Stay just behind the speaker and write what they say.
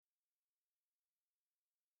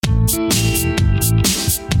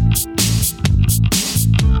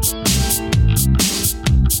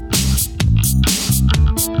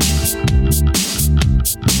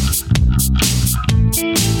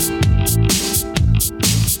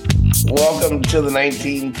Welcome to the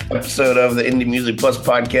 19th episode of the Indie Music Plus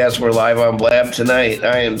podcast. We're live on Blab tonight.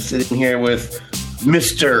 I am sitting here with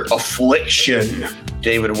Mr. Affliction,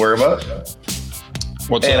 David Werba.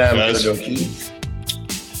 What's and up, I'm guys? going to go Keith.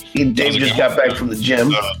 Dave just got back from the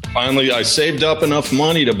gym. Finally, I saved up enough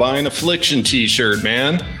money to buy an Affliction t-shirt,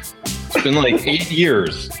 man. It's been like 8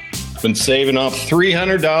 years. Been saving up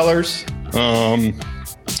 $300.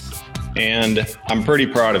 And I'm pretty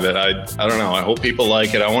proud of it. I don't know. I hope people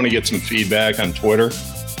like it. I want to get some feedback on Twitter.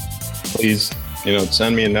 Please,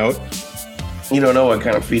 send me a note. You don't know what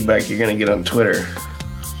kind of feedback you're going to get on Twitter.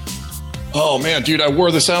 Oh man, dude, I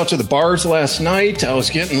wore this out to the bars last night. I was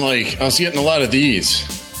getting a lot of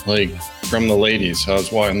these, like from the ladies. I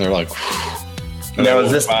was watching, they're like, and now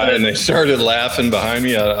is this and they started laughing behind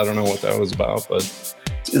me. I don't know what that was about, but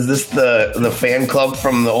is this the fan club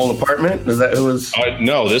from the old apartment? Is that who was?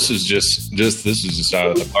 No, this is just out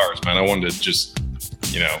of the bars, man. I wanted to just,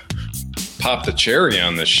 pop the cherry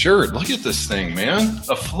on this shirt. Look at this thing, man.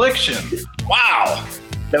 Affliction. Wow.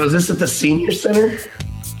 Now, was this at the senior center?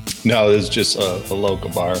 No, it's just a local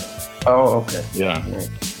bar. Oh, okay. Yeah.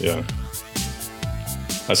 Right. Yeah.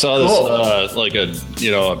 I saw this, a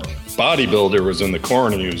bodybuilder was in the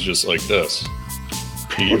corner and he was just like this.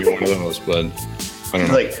 He gave me one of those, but I don't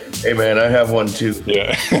know. Like, hey man, I have one too.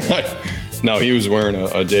 Yeah. No, he was wearing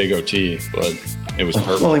a Dago tee, but it was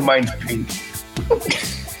perfect. Only mine's pink.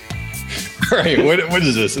 All right, what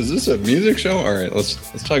is this? Is this a music show? All right, let's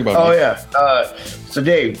talk about. Oh music. yeah. So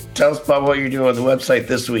Dave, tell us about what you're doing with the website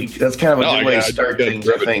this week. That's kind of a good way to start things,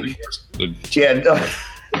 I think. Yeah.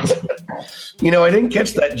 I didn't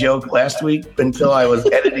catch that joke last week until I was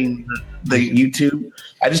editing the YouTube.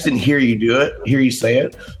 I just didn't hear you say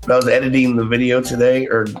it. But I was editing the video today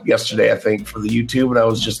or yesterday, I think, for the YouTube, and I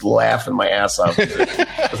was just laughing my ass off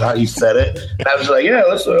with how you said it. And I was like, yeah,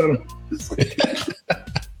 let's.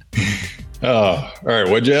 Oh, all right.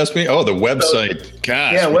 What'd you ask me? Oh, the website.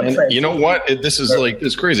 Gosh, yeah, website. You know what? This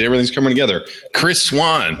is crazy. Everything's coming together. Chris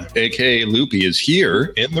Swan, aka Loopy, is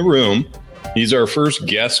here in the room. He's our first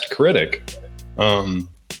guest critic.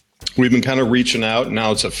 We've been kind of reaching out, and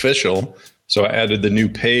now it's official. So I added the new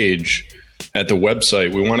page at the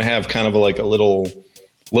website. We want to have kind of like a little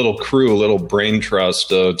crew, a little brain trust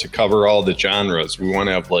to cover all the genres. We want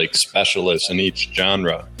to have like specialists in each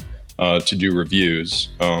genre to do reviews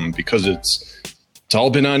because it's all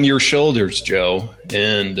been on your shoulders, Joe.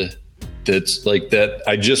 And it's like that.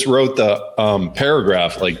 I just wrote the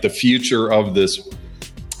paragraph, like the future of this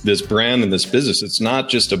brand and this business. It's not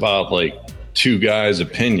just about like two guys'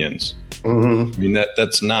 opinions. Mm-hmm. I mean,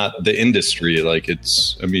 that's not the industry. Like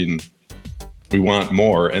we want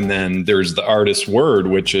more. And then there's the artist word,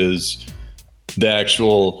 which is the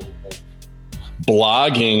actual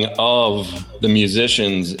blogging of the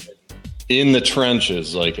musicians in the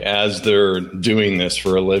trenches. Like as they're doing this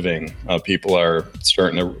for a living, people are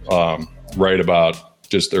starting to write about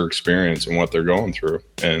just their experience and what they're going through.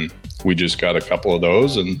 And we just got a couple of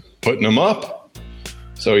those and putting them up.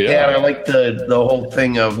 So yeah, I like the whole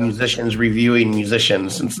thing of musicians reviewing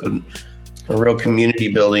musicians. It's a real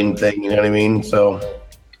community building thing. You know what I mean? So,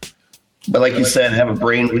 but like you said,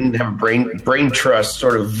 we need to have a brain trust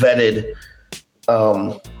sort of vetted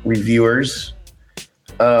reviewers.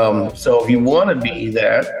 So if you want to be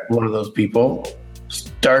one of those people,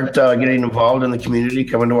 start getting involved in the community,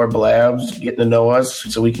 coming to our blabs, getting to know us,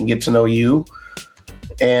 so we can get to know you.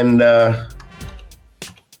 And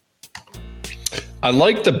I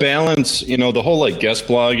like the balance, the whole like guest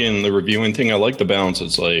blogging, the reviewing thing. I like the balance.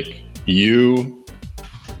 It's like you,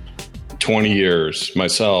 20 years,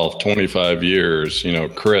 myself, 25 years,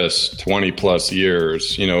 Chris, 20 plus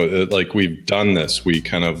years, like we've done this. We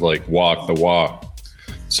kind of like walk the walk,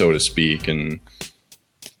 so to speak, and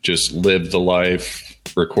just lived the life,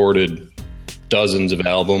 recorded dozens of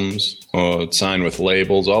albums, signed with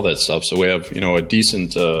labels, all that stuff. So we have, a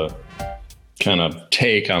decent kind of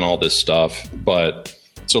take on all this stuff. But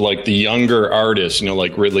so like the younger artists,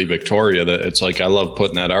 like Ridley Victoria, that it's like I love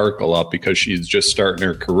putting that article up because she's just starting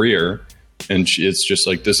her career, and it's just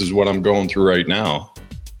like, this is what I'm going through right now.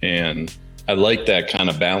 And I like that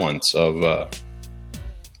kind of balance of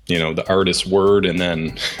the artist's word and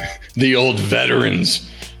then the old veterans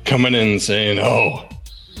coming in and saying, oh,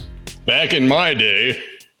 back in my day.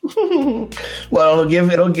 Well,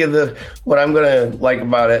 it'll give what I'm going to like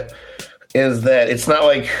about it is that it's not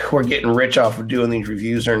like we're getting rich off of doing these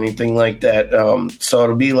reviews or anything like that. So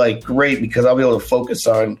it'll be like great because I'll be able to focus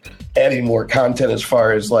on adding more content as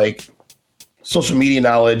far as like social media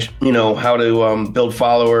knowledge, how to build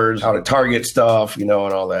followers, how to target stuff, and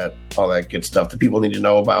all that good stuff that people need to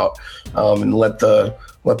know about, and let the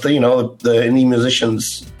indie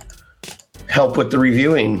musicians help with the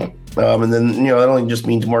reviewing. And then, that only just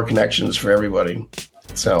means more connections for everybody.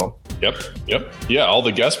 So. Yep. Yeah, all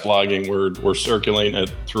the guest blogging, we're circulating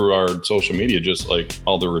it through our social media, just like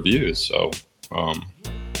all the reviews. So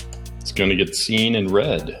it's going to get seen and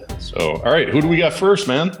read. So, all right, who do we got first,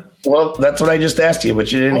 man? Well, that's what I just asked you,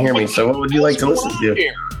 but you didn't hear me. So what would you like to listen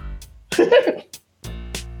to?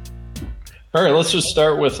 All right, let's just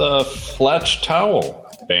start with Fletch Towel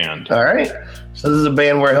Band. All right. So this is a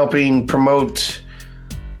band we're helping promote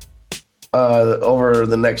over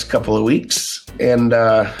the next couple of weeks. And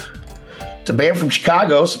it's a band from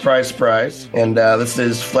Chicago, surprise, surprise. And this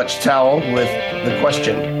is Fletch Towel with The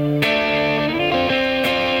Question.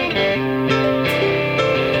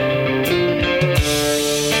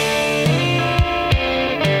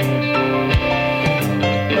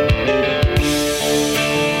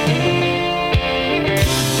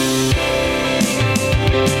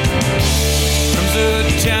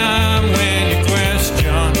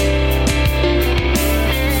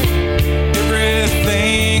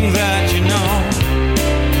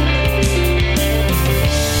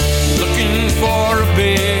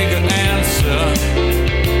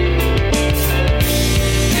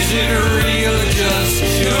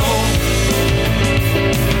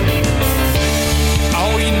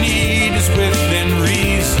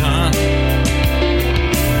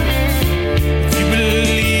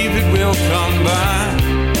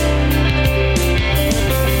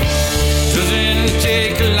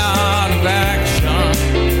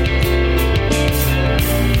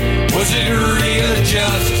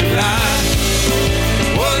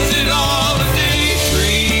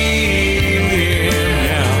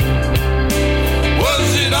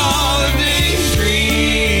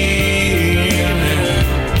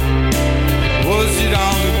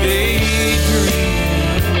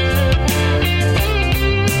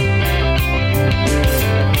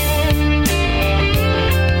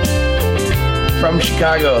 From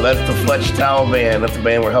Chicago, that's the Fletch Towel Band. That's the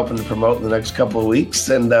band we're helping to promote in the next couple of weeks.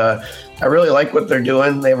 And I really like what they're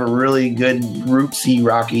doing. They have a really good rootsy,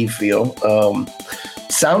 rocky feel.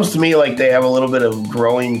 Sounds to me like they have a little bit of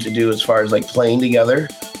growing to do as far as like playing together.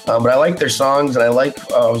 But I like their songs, and I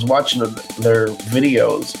was watching their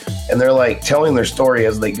videos, and they're like telling their story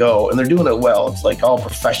as they go, and they're doing it well. It's like all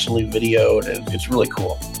professionally videoed, and it's really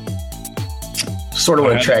cool. Sort of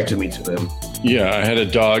what attracted me to them. Yeah, I had a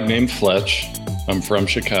dog named Fletch. I'm from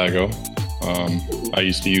Chicago. I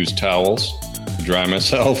used to use towels to dry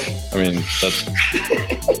myself. I mean, that's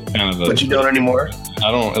kind of but you don't anymore?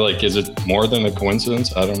 I don't, like, is it more than a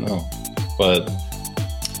coincidence? I don't know. But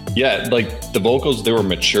yeah, like the vocals, they were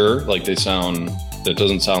mature. Like it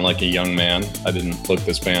doesn't sound like a young man. I didn't look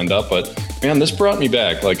this band up, but man, this brought me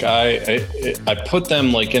back. Like I put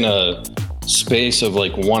them like in a space of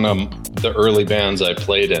like one of the early bands I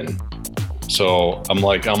played in. So I'm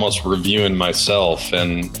like almost reviewing myself.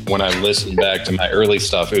 And when I listened back to my early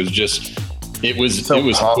stuff, it was cool.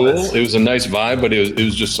 It was a nice vibe, but it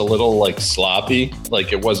was just a little like sloppy.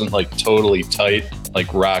 Like it wasn't like totally tight,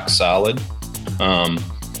 like rock solid.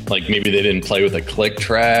 Like maybe they didn't play with a click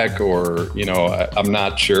track, or, I'm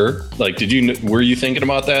not sure. Like, were you thinking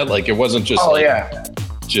about that? Like it wasn't just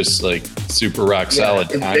just like super rock solid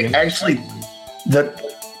timing. Actually,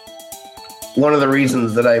 one of the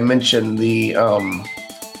reasons that I mentioned the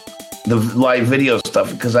live video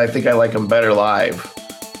stuff, because I think I like them better live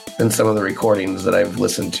than some of the recordings that I've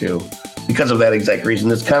listened to, because of that exact reason.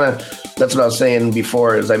 That's what I was saying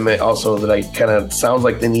before, is I meant also that I kind of sounds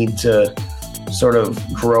like they need to sort of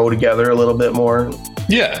grow together a little bit more.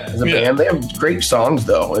 Yeah. As a band. They have great songs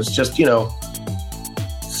though. It's just,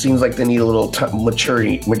 seems like they need a little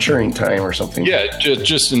maturing time or something. Yeah,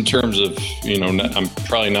 just in terms of, I'm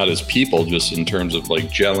probably not as people, just in terms of like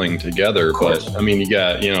gelling together. But I mean, you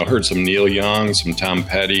got, heard some Neil Young, some Tom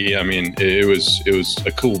Petty. I mean, it was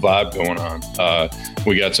a cool vibe going on.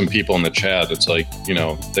 We got some people in the chat that's like,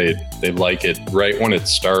 they like it right when it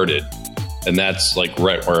started. And that's like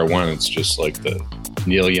right where I went. It's just like the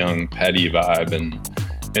Neil Young Petty vibe, and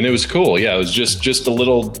it was cool. Yeah, it was just a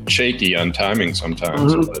little shaky on timing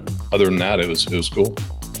sometimes, but other than that, it was cool.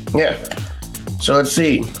 Yeah. So let's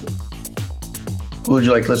see. Who would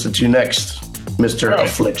you like to listen to next, Mr.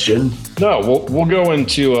 Affliction? No, we'll go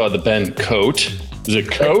into the Ben Cote. Is it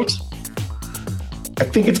Cote? I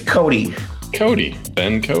think it's Cody.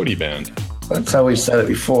 Ben Cody Band. That's how we said it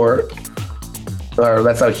before. Or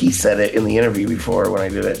that's how he said it in the interview before when I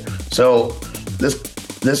did it. So this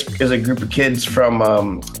is a group of kids from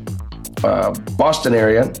Boston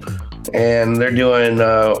area, and they're doing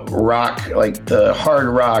rock, like the hard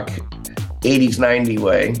rock 80s, 90s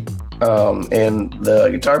way. And the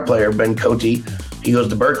guitar player, Ben Cote, He goes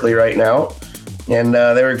to Berkeley right now. And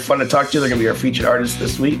they were fun to talk to. They're going to be our featured artist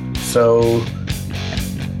this week. So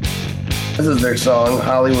this is their song,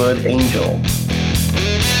 Hollywood Angel.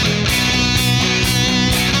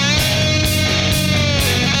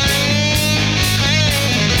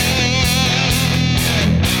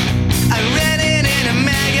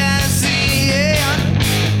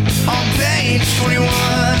 Page 21,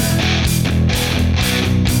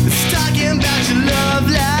 it's talking about your love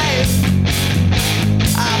life.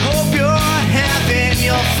 I hope you're having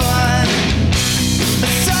your fun. I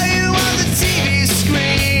saw you on the TV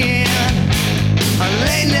screen, a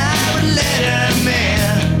late night with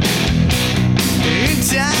Letterman. In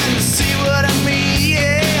time to see what I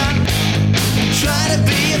mean. Trying to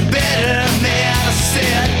be a better man. I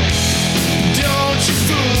said, don't you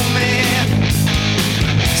fool me.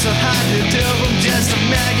 So hard to do, I'm just a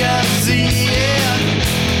magazine.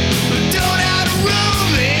 Don't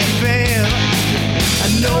outrun me, babe. I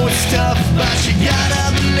know it's tough, but you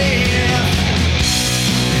gotta believe.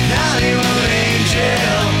 Hollywood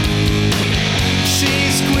Angel,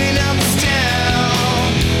 she's queen of this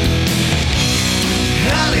town.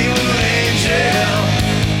 Hollywood Angel,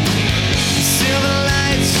 silver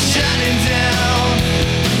lights shining down.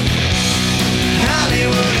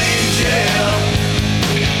 Hollywood Angel,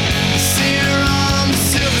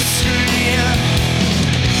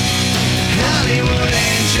 Hollywood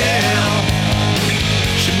Angel,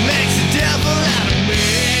 she makes the devil out of me.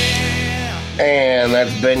 And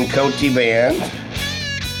that's Ben Cote Band,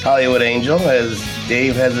 Hollywood Angel, as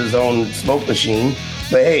Dave has his own smoke machine.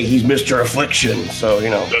 But hey, he's Mr. Affliction, so you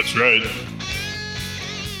know. That's right.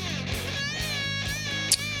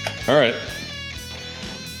 All right.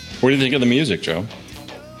 What do you think of the music, Joe?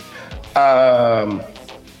 I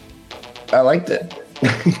liked it.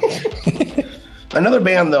 Another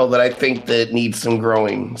band, though, that I think that needs some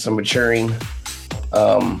growing, some maturing.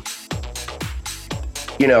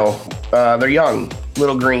 They're young,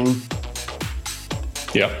 Little Green.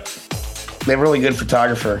 Yeah. They're really good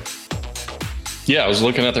photographer. Yeah, I was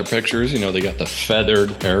looking at their pictures. You know, they got the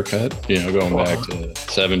feathered haircut, going back to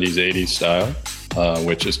 70s, 80s style,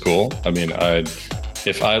 which is cool. I mean,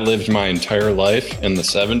 if I lived my entire life in the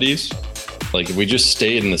 70s, like if we just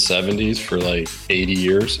stayed in the 70s for like 80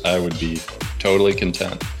 years, I would be totally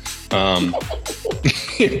content.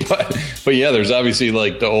 But yeah, there's obviously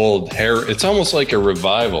like the old hair. It's almost like a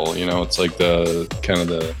revival, it's like the kind of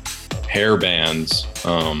the hair bands.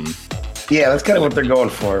 Yeah, that's kind of what they're going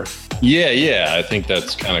for. Yeah, I think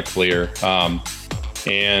that's kind of clear.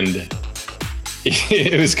 And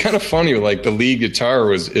it was kind of funny, like the lead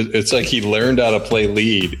guitar it's like he learned how to play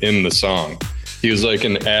lead in the song. He was like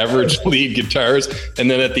an average lead guitarist, and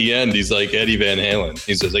then at the end, he's like Eddie Van Halen.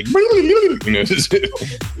 He's just like,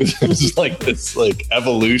 it was like this like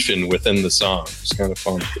evolution within the song. It's kind of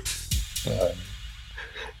funny.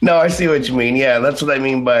 No, I see what you mean. Yeah, that's what I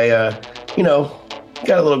mean by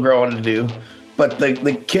got a little growing to do. But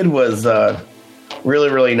the kid was really,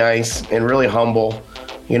 really nice and really humble,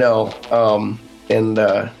 yeah.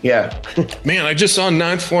 Man, I just saw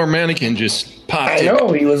Ninth Floor Mannequin just pop. I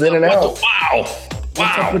know, he was in and out. Wow.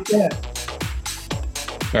 What's up with that?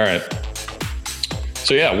 All right.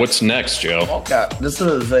 So yeah, what's next, Joe? Walcott. This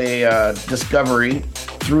is a discovery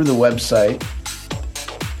through the website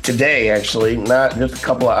today, actually, not just a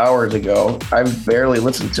couple of hours ago. I've barely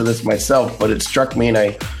listened to this myself, but it struck me,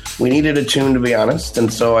 and we needed a tune, to be honest,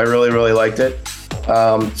 and so I really, really liked it.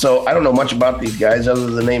 So I don't know much about these guys other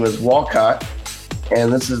than the name is Walcott,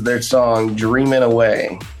 and this is their song, Dreamin'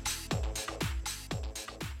 Away.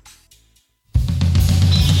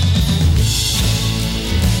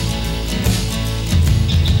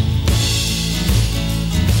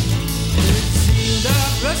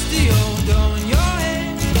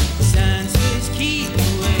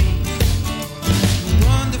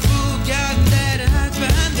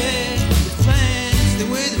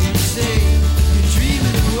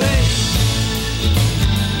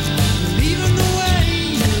 Leaving the way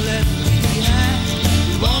you left behind.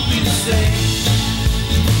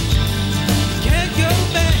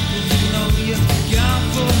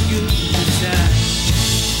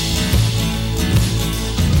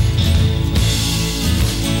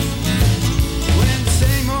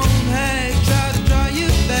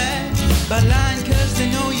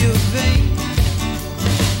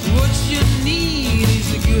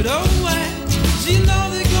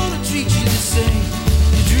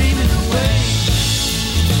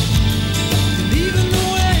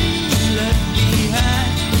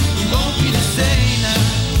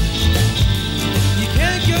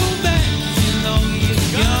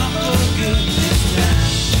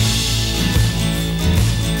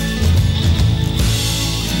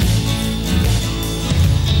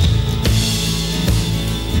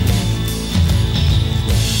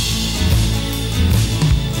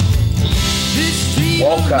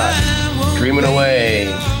 Walcott, Dreaming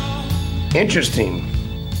Away. Interesting.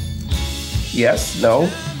 Yes?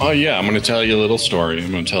 No? Oh, yeah. I'm going to tell you a little story.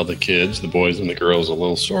 I'm going to tell the kids, the boys and the girls, a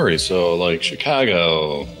little story. So, like,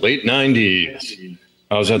 Chicago, late 90s.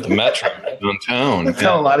 I was at the Metro downtown. That's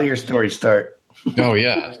how a lot of your stories start. Oh,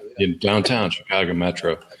 yeah. In downtown Chicago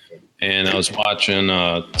Metro. And I was watching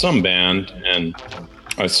some band, and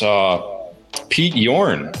I saw Pete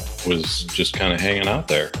Yorn was just kind of hanging out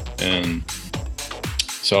there. And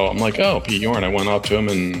so I'm like, oh, Pete Yorn. I went up to him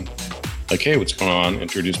and like, hey, what's going on?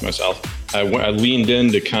 Introduced myself. I leaned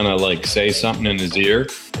in to kind of like say something in his ear,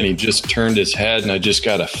 and he just turned his head, and I just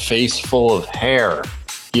got a face full of hair.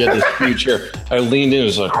 He had this huge hair. I leaned in, it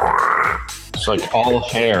was like all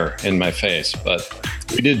hair in my face. But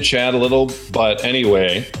we did chat a little. But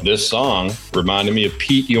anyway, this song reminded me of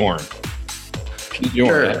Pete Yorn. Pete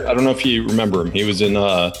Yorn. Sure. I don't know if you remember him. He was in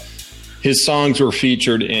his songs were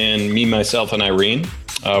featured in Me, Myself, and Irene,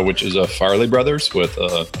 which is a Farley Brothers with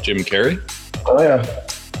Jim Carrey. Oh yeah.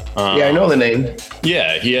 Yeah, I know the name.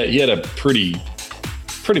 Yeah, he had a pretty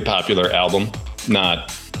popular album.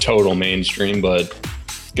 Not total mainstream, but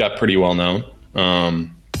got pretty well known.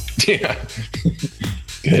 Yeah.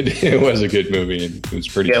 Good. It was a good movie. It was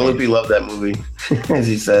pretty fun. Loopy loved that movie, as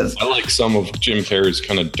he says. I like some of Jim Carrey's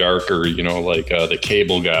kind of darker, like The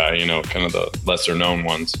Cable Guy, kind of the lesser known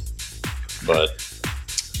ones. But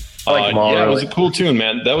yeah, it was a cool tune,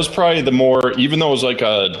 man. That was probably the more, even though it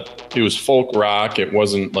was it was folk rock, it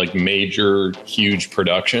wasn't like major, huge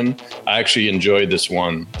production. I actually enjoyed this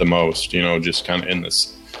one the most, just kind of in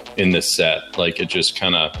this set. Like it just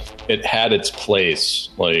kind of, it had its place,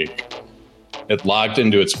 like it locked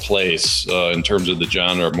into its place in terms of the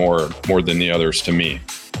genre more than the others to me.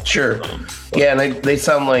 Sure. Yeah, and they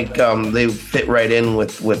sound like they fit right in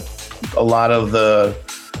with a lot of the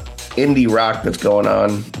indie rock that's going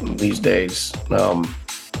on these days.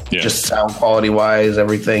 Just sound quality wise,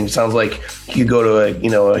 everything sounds like you go to a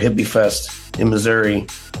hippie fest in Missouri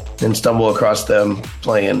and stumble across them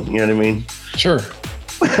playing. You know what I mean? Sure.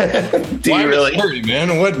 Do you really? Missouri,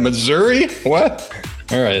 man? What, Missouri? What?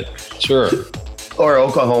 All right, sure. Or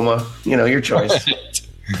Oklahoma, your choice.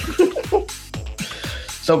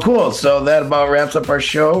 So cool. So that about wraps up our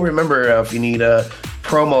show. Remember, if you need a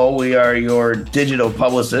promo, we are your digital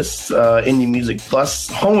publicists, Indie Music Plus,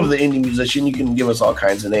 home of the indie musician. You can give us all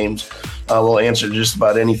kinds of names. We'll answer just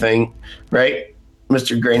about anything, right?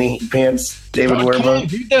 Mr. Grainy Pants, David Werba.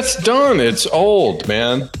 Dude, that's done. It's old,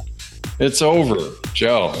 man. It's over,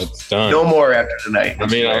 Joe. It's done. No more after tonight. I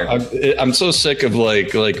mean, I'm so sick of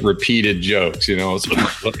like repeated jokes, All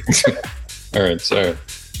right, sorry.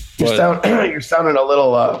 You're sounding a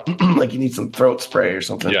little like you need some throat spray or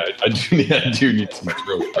something. Yeah, I do need some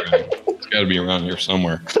throat spray. It's got to be around here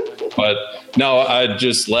somewhere. But no, I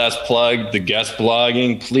just last plug the guest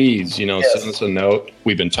blogging. Please, send us a note.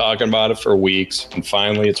 We've been talking about it for weeks, and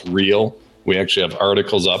finally, it's real. We actually have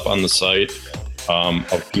articles up on the site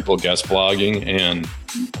of people guest blogging, and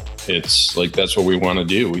it's like that's what we want to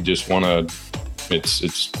do. We just want to. It's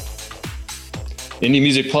Indie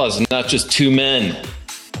Music Plus, not just two men.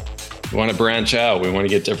 We want to branch out. We want to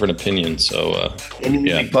get different opinions. So, Indie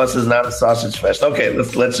Music Plus is not a sausage fest. Okay,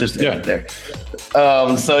 let's just end it there.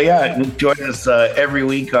 Join us every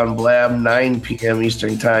week on Blab, 9 p.m.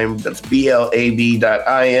 Eastern Time. That's blab.im/Indie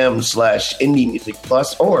Music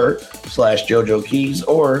Plus or /JoJo Keys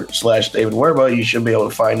or /David Werba. You should be able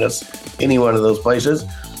to find us any one of those places.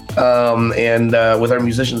 And with our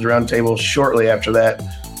Musicians Roundtable shortly after that,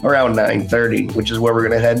 around 9:30, which is where we're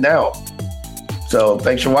going to head now. So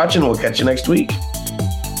thanks for watching. We'll catch you next week.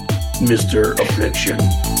 Mr. Affliction.